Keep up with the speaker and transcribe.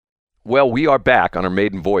Well, we are back on our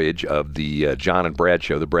maiden voyage of the John and Brad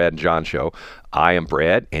show, the Brad and John show. I am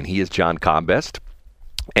Brad, and he is John Combest.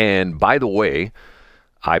 And by the way,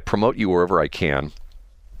 I promote you wherever I can.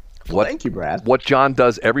 Thank you, Brad. What John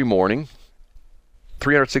does every morning,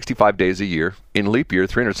 365 days a year. In leap year,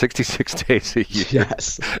 366 days a year.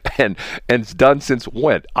 Yes. And it's done since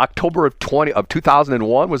when? October of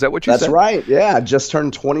 2001? Was that what you said? That's right. Yeah, just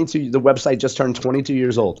turned 22. The website just turned 22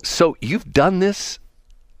 years old. So you've done this.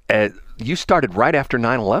 You started right after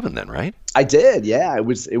 9/11 then, right? I did. Yeah, it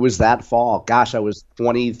was that fall. Gosh, I was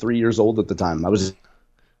 23 years old at the time. I was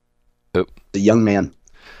a young man.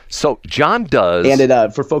 So John does,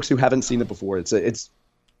 and for folks who haven't seen it before, it's.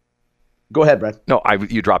 Go ahead, Brad. No,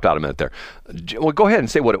 you dropped out a minute there. Well, go ahead and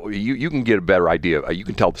say you can get a better idea. You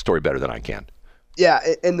can tell the story better than I can. Yeah,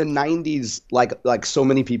 in the 90s, like so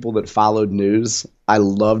many people that followed news, I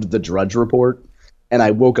loved the Drudge Report, and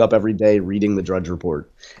I woke up every day reading the Drudge Report.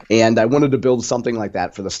 And I wanted to build something like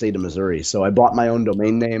that for the state of Missouri. So I bought my own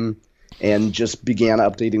domain name and just began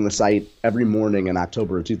updating the site every morning in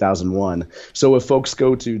October of 2001. So if folks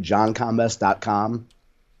go to johncombest.com,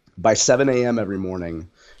 by 7 a.m. every morning,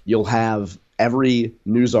 you'll have every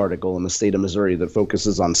news article in the state of Missouri that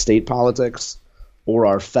focuses on state politics or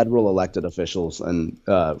our federal elected officials and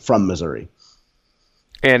from Missouri.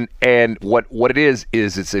 And what it is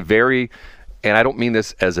it's a very, and I don't mean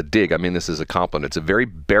this as a dig, I mean this as a compliment. It's a very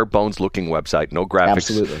bare bones looking website. No graphics,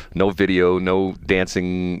 Absolutely. No video, no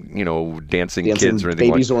dancing kids or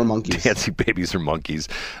anything. Babies or monkeys. Dancing babies or monkeys.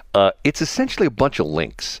 It's essentially a bunch of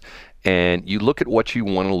links. And you look at what you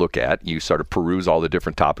want to look at. You sort of peruse all the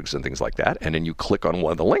different topics and things like that, and then you click on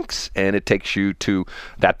one of the links, and it takes you to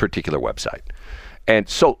that particular website. And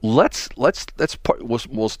so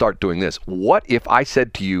we'll start doing this. What if I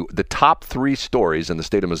said to you the top 3 stories in the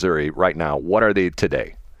state of Missouri right now? What are they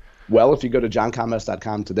today? Well, if you go to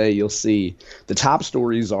johncombest.com today, you'll see the top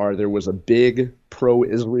stories are there was a big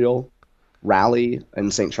pro-Israel rally in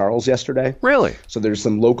St. Charles yesterday. Really? So there's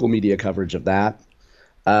some local media coverage of that.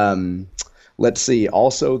 Let's see.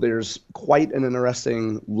 Also, there's quite an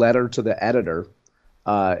interesting letter to the editor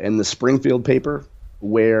in the Springfield paper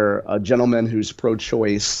where a gentleman who's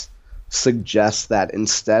pro-choice suggests that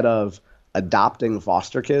instead of adopting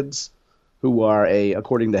foster kids, who are,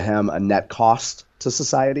 according to him, a net cost to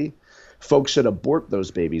society, folks should abort those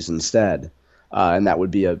babies instead, and that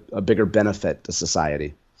would be a bigger benefit to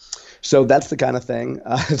society. So that's the kind of thing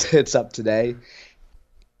it's up today.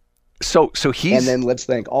 So he's... And then let's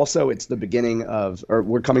think. Also, it's the beginning of, or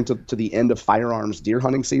we're coming to the end of firearms deer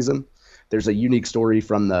hunting season. There's a unique story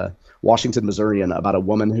from the Washington Missourian about a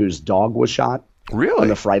woman whose dog was shot. Really? On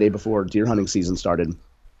the Friday before deer hunting season started.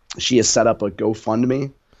 She has set up a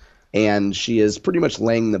GoFundMe, and she is pretty much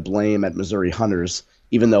laying the blame at Missouri hunters,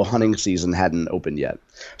 even though hunting season hadn't opened yet.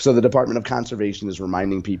 So the Department of Conservation is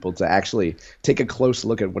reminding people to actually take a close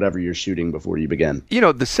look at whatever you're shooting before you begin. You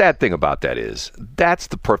know, the sad thing about that is that's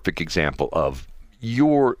the perfect example of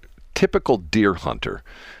your typical deer hunter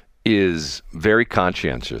is very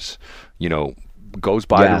conscientious, goes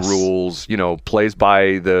by the rules, plays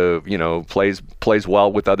by the, plays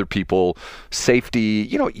well with other people, safety,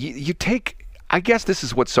 you take, I guess this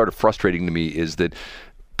is what's sort of frustrating to me is that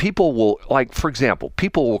people will, like, for example,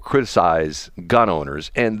 people will criticize gun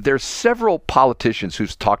owners, and there's several politicians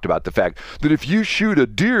who've talked about the fact that if you shoot a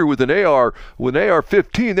deer with an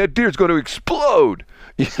AR-15, that deer's going to explode.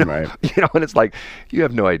 Right. And it's like, you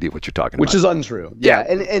have no idea what you're talking about. Which is untrue. Yeah.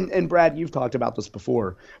 And Brad, you've talked about this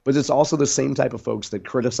before, but it's also the same type of folks that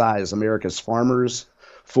criticize America's farmers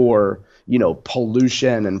for,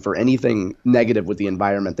 pollution and for anything negative with the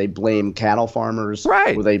environment. They blame cattle farmers,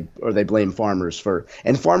 right? Or they blame farmers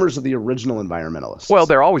and farmers are the original environmentalists. Well,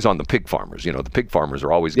 they're always on the pig farmers. The pig farmers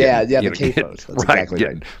are always getting, the CAFOs. That's right. Exactly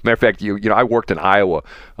right. Matter of fact, I worked in Iowa,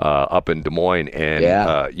 up in Des Moines,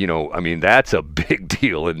 and that's a big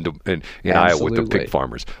deal in Iowa with the pig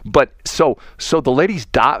farmers. But so the lady's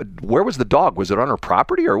dog. Where was the dog? Was it on her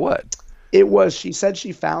property or what? It was. She said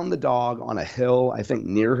she found the dog on a hill, I think,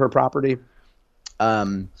 near her property.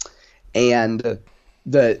 And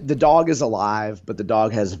the dog is alive, but the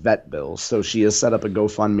dog has vet bills. So she has set up a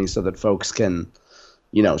GoFundMe so that folks can,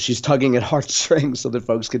 she's tugging at heartstrings so that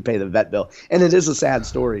folks can pay the vet bill. And it is a sad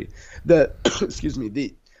story. Excuse me.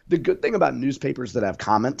 The good thing about newspapers that have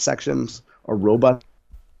comment sections or robust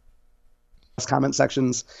comment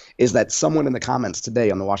sections is that someone in the comments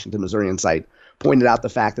today on the Washington Missourian site pointed out the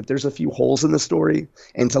fact that there's a few holes in the story,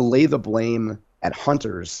 and to lay the blame at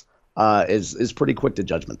hunters is pretty quick to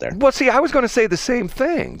judgment there. Well, see, I was going to say the same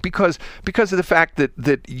thing because of the fact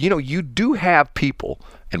that you do have people,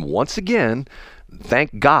 and once again,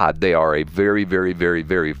 thank God they are a very, very, very,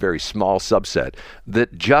 very, very small subset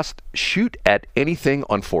that just shoot at anything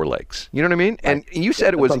on four legs. You know what I mean? And you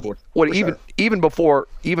said it was even before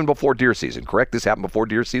deer season, correct? This happened before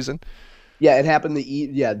deer season? Yeah, it happened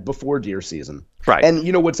before deer season. Right.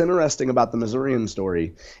 And what's interesting about the Missourian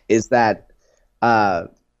story is that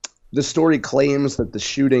the story claims that the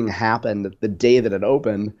shooting happened the day that it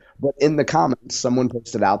opened, but in the comments, someone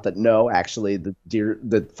posted out that no, actually,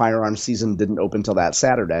 the firearm season didn't open till that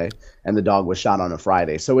Saturday, and the dog was shot on a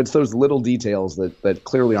Friday. So it's those little details that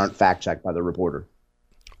clearly aren't fact-checked by the reporter.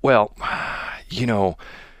 Well,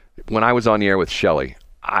 when I was on the air with Shelley,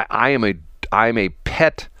 I am a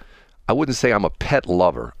pet. I wouldn't say I'm a pet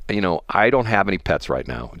lover. I don't have any pets right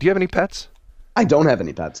now. Do you have any pets? I don't have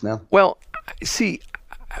any pets, no. Well, see,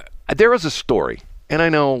 there is a story, and I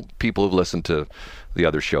know people who've listened to the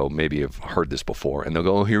other show maybe have heard this before, and they'll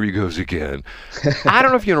go, oh, here he goes again. I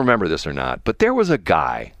don't know if you remember this or not, but there was a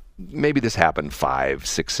guy, maybe this happened 5,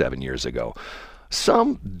 6, 7 years ago,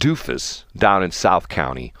 some doofus down in South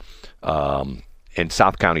County,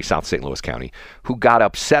 South St. Louis County, who got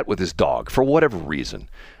upset with his dog for whatever reason.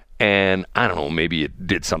 And I don't know, maybe it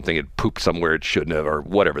did something, it pooped somewhere it shouldn't have, or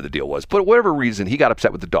whatever the deal was. But whatever reason, he got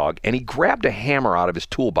upset with the dog, and he grabbed a hammer out of his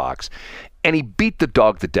toolbox, and he beat the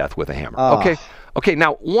dog to death with a hammer. Okay.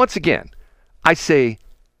 Now, once again, I say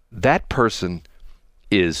that person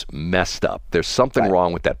is messed up. There's something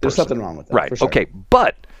wrong with that person. There's something wrong with that. Right. For sure. Okay.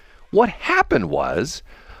 But what happened was,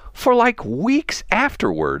 for like weeks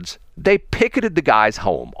afterwards, they picketed the guy's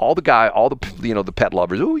home. All the pet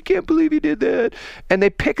lovers. Oh, we can't believe he did that. And they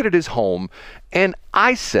picketed his home. And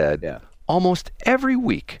I said, almost every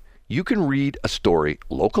week, you can read a story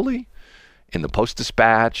locally, in the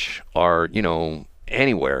Post-Dispatch, or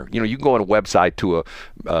anywhere. You can go on a website to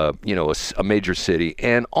a major city,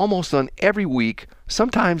 and almost on every week,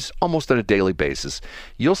 sometimes almost on a daily basis,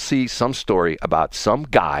 you'll see some story about some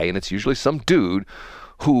guy, and it's usually some dude,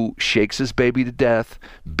 who shakes his baby to death,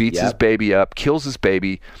 beats his baby up, kills his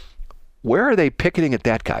baby. Where are they picketing at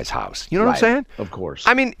that guy's house? You know what I'm saying? Of course.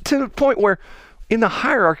 I mean, to the point where in the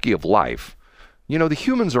hierarchy of life, the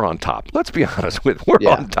humans are on top. Let's be honest we're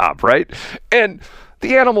on top, right? And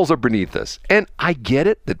the animals are beneath us. And I get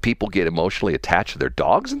it that people get emotionally attached to their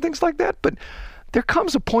dogs and things like that, but there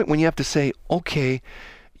comes a point when you have to say, okay,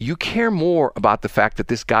 you care more about the fact that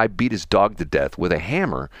this guy beat his dog to death with a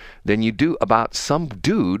hammer than you do about some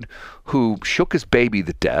dude who shook his baby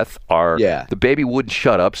to death, or the baby wouldn't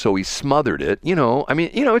shut up, so he smothered it.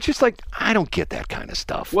 It's just like, I don't get that kind of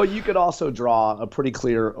stuff. Well, you could also draw a pretty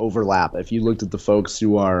clear overlap if you looked at the folks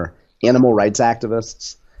who are animal rights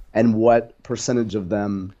activists and what percentage of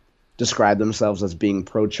them describe themselves as being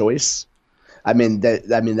pro-choice.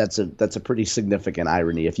 That's a pretty significant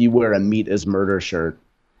irony. If you wear a meat is murder shirt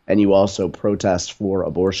and you also protest for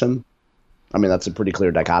abortion, that's a pretty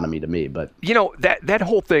clear dichotomy to me. But that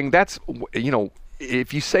whole thing, that's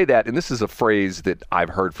if you say that, and this is a phrase that I've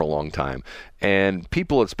heard for a long time, and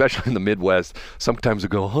people, especially in the Midwest, sometimes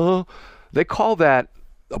go, huh? They call that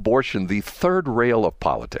abortion the third rail of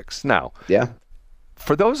politics. Now,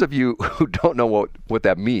 for those of you who don't know what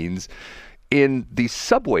that means, in the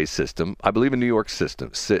subway system, I believe in New York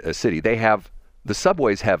City, the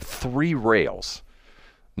subways have 3 rails.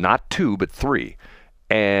 Not 2, but 3.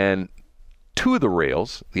 And 2 of the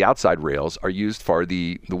rails, the outside rails, are used for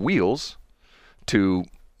the wheels to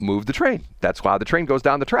move the train. That's why the train goes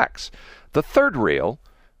down the tracks. The 3rd rail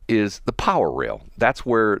is the power rail. That's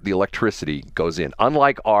where the electricity goes in.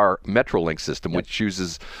 Unlike our Metrolink system, which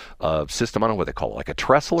uses a system, I don't know what they call it, like a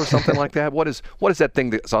trestle or something like that. What is that thing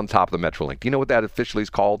that's on top of the Metrolink? Do you know what that officially is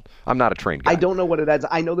called? I'm not a train guy. I don't know what it is.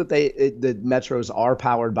 I know that the metros are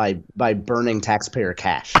powered by burning taxpayer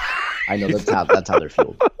cash. I know that's how they're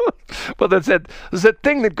fueled. Well, there's that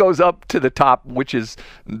thing that goes up to the top, which is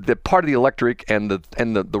the part of the electric, and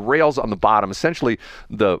the rails on the bottom. Essentially,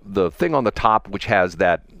 the thing on the top, which has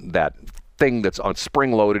that thing that's on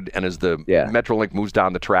spring loaded, and as the Metrolink moves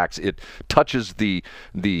down the tracks, it touches the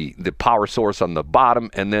power source on the bottom,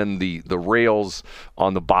 and then the rails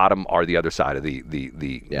on the bottom are the other side of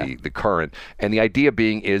the current. And the idea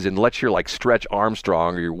being is, unless you're like Stretch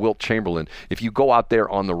Armstrong or you're Wilt Chamberlain, if you go out there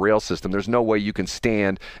on the rail system, there's no way you can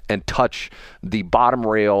stand and touch the bottom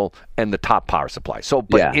rail and the top power supply. So,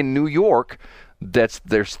 but in New York,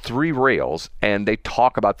 there's 3 rails, and they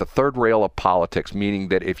talk about the 3rd rail of politics, meaning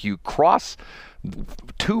that if you cross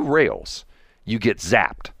 2 rails, you get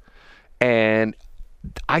zapped. And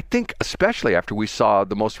I think, especially after we saw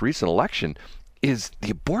the most recent election, is the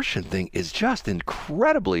abortion thing is just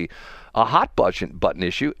incredibly a hot button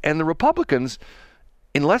issue, and the Republicans,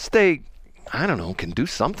 unless they, I don't know, can do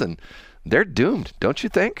something they're doomed, don't you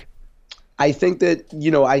think? I think that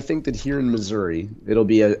here in Missouri, it'll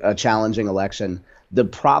be a challenging election. The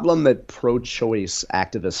problem that pro-choice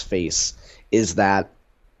activists face is that,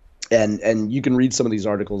 and you can read some of these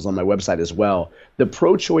articles on my website as well, the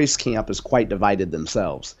pro-choice camp is quite divided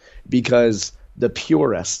themselves, because the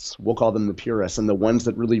purists, we'll call them the purists, and the ones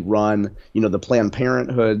that really run, the Planned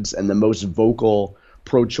Parenthoods and the most vocal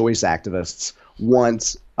pro-choice activists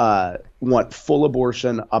want full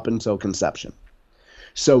abortion up until conception.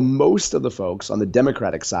 So most of the folks on the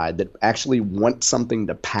Democratic side that actually want something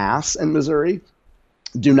to pass in Missouri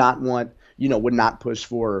do not want, would not push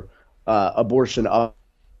for abortion up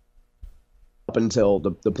until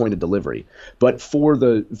the point of delivery. But for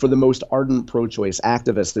the most ardent pro-choice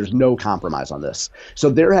activists, there's no compromise on this. So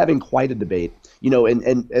they're having quite a debate.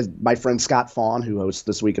 And as my friend Scott Fawn, who hosts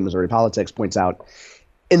This Week in Missouri Politics, points out,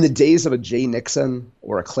 in the days of a Jay Nixon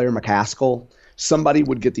or a Claire McCaskill, somebody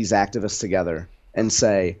would get these activists together and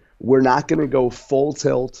say, we're not going to go full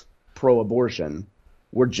tilt pro-abortion.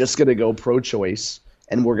 We're just going to go pro-choice,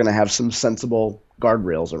 and we're going to have some sensible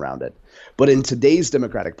guardrails around it. But in today's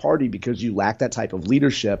Democratic Party, because you lack that type of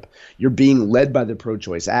leadership, you're being led by the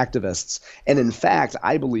pro-choice activists. And in fact,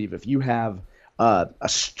 I believe if you have a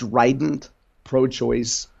strident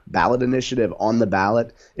pro-choice ballot initiative on the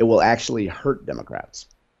ballot, it will actually hurt Democrats.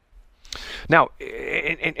 Now,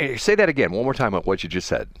 and say that again, one more time on what you just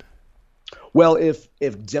said. Well, if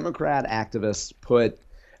Democrat activists put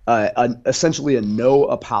essentially a no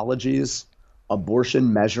apologies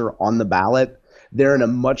abortion measure on the ballot, they're in a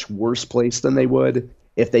much worse place than they would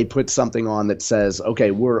if they put something on that says,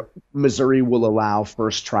 okay, Missouri will allow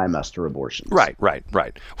first trimester abortions. Right.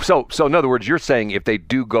 So in other words, you're saying if they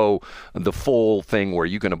do go the full thing where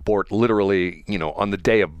you can abort literally, on the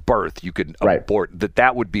day of birth, you could abort,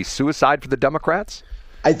 that would be suicide for the Democrats?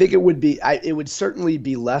 I think it would be. It would certainly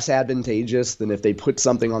be less advantageous than if they put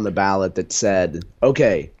something on the ballot that said,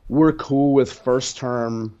 "Okay, we're cool with first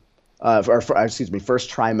trimester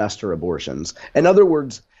abortions." In other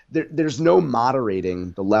words, there's no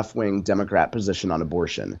moderating the left-wing Democrat position on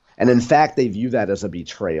abortion, and in fact, they view that as a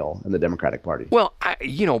betrayal in the Democratic Party. Well,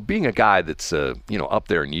 being a guy that's up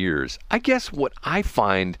there in years, I guess what I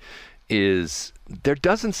find is there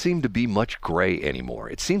doesn't seem to be much gray anymore.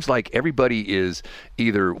 It seems like everybody is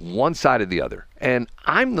either one side or the other. And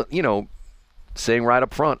I'm, saying right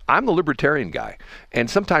up front, I'm the libertarian guy. And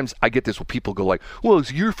sometimes I get this where people go like, well,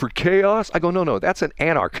 is you're for chaos? I go, no, that's an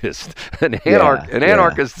anarchist. An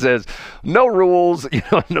anarchist says no rules,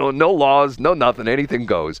 no laws, no nothing, anything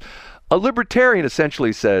goes. A libertarian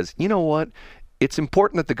essentially says, you know what? It's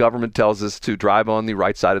important that the government tells us to drive on the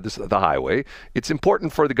right side of the highway. It's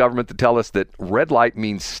important for the government to tell us that red light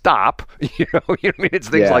means stop. It's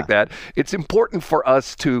things like that. It's important for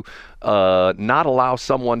us to not allow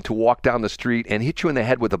someone to walk down the street and hit you in the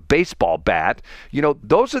head with a baseball bat.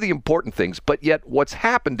 Those are the important things. But yet what's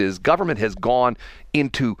happened is government has gone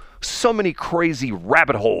into so many crazy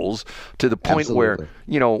rabbit holes to the point where,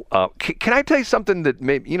 can I tell you something that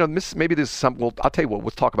maybe this is something, well, I'll tell you what, we'll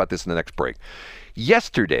talk about this in the next break.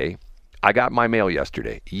 Yesterday, I got my mail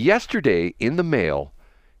yesterday. Yesterday in the mail,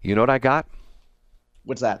 you know what I got?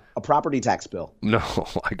 What's that? A property tax bill? No,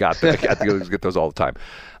 I got to get those all the time.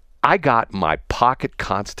 I got my pocket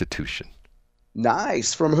Constitution.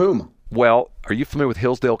 Nice. From whom? Well, are you familiar with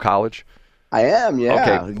Hillsdale College? I am,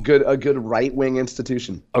 yeah. Okay. A good right-wing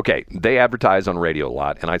institution. Okay, they advertise on radio a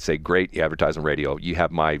lot, and I'd say, great, you advertise on radio. You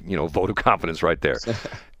have my, vote of confidence right there.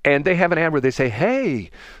 And they have an ad where they say, hey,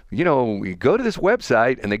 you go to this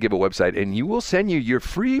website, and they give a website, and you will send you your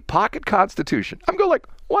free pocket Constitution. I'm going like,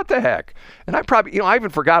 what the heck? And I probably, I even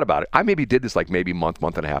forgot about it. I maybe did this like maybe a month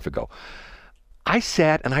and a half ago. I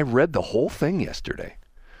sat and I read the whole thing yesterday.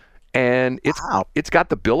 And it's got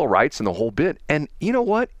the Bill of Rights and the whole bit. And you know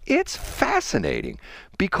what? It's fascinating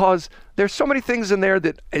because there's so many things in there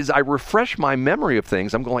that as I refresh my memory of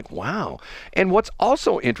things, I'm going like, wow. And what's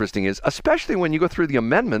also interesting is, especially when you go through the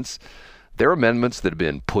amendments, there are amendments that have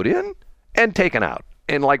been put in and taken out.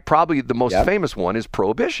 And like probably the most famous one is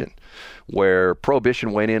Prohibition, where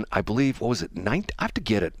Prohibition went in, I believe, what was it? I have to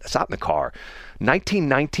get it. It's out in the car.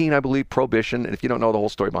 1919, I believe, Prohibition. And if you don't know the whole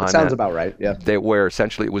story behind that. Sounds about right, yeah. Where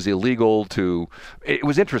essentially it was illegal to, it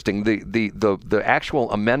was interesting. The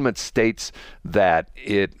actual amendment states that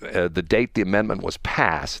the date the amendment was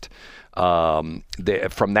passed from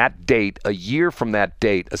that date, a year from that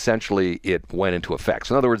date, essentially it went into effect.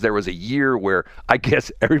 So in other words, there was a year where I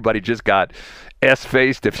guess everybody just got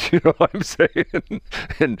S-faced, if you know what I'm saying,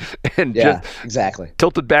 and Yeah, just exactly.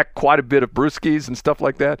 tilted back quite a bit of brewskis and stuff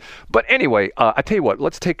like that. But anyway, I tell you what,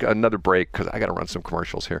 let's take another break because I got to run some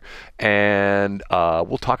commercials here, and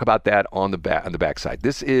we'll talk about that on the backside.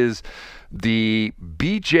 This is the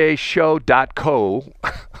bjshow.co.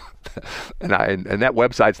 And that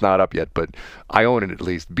website's not up yet, but I own it at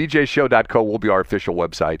least. bjshow.co will be our official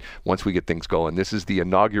website once we get things going. This is the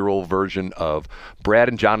inaugural version of Brad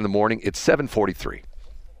and John in the Morning. It's 7:43.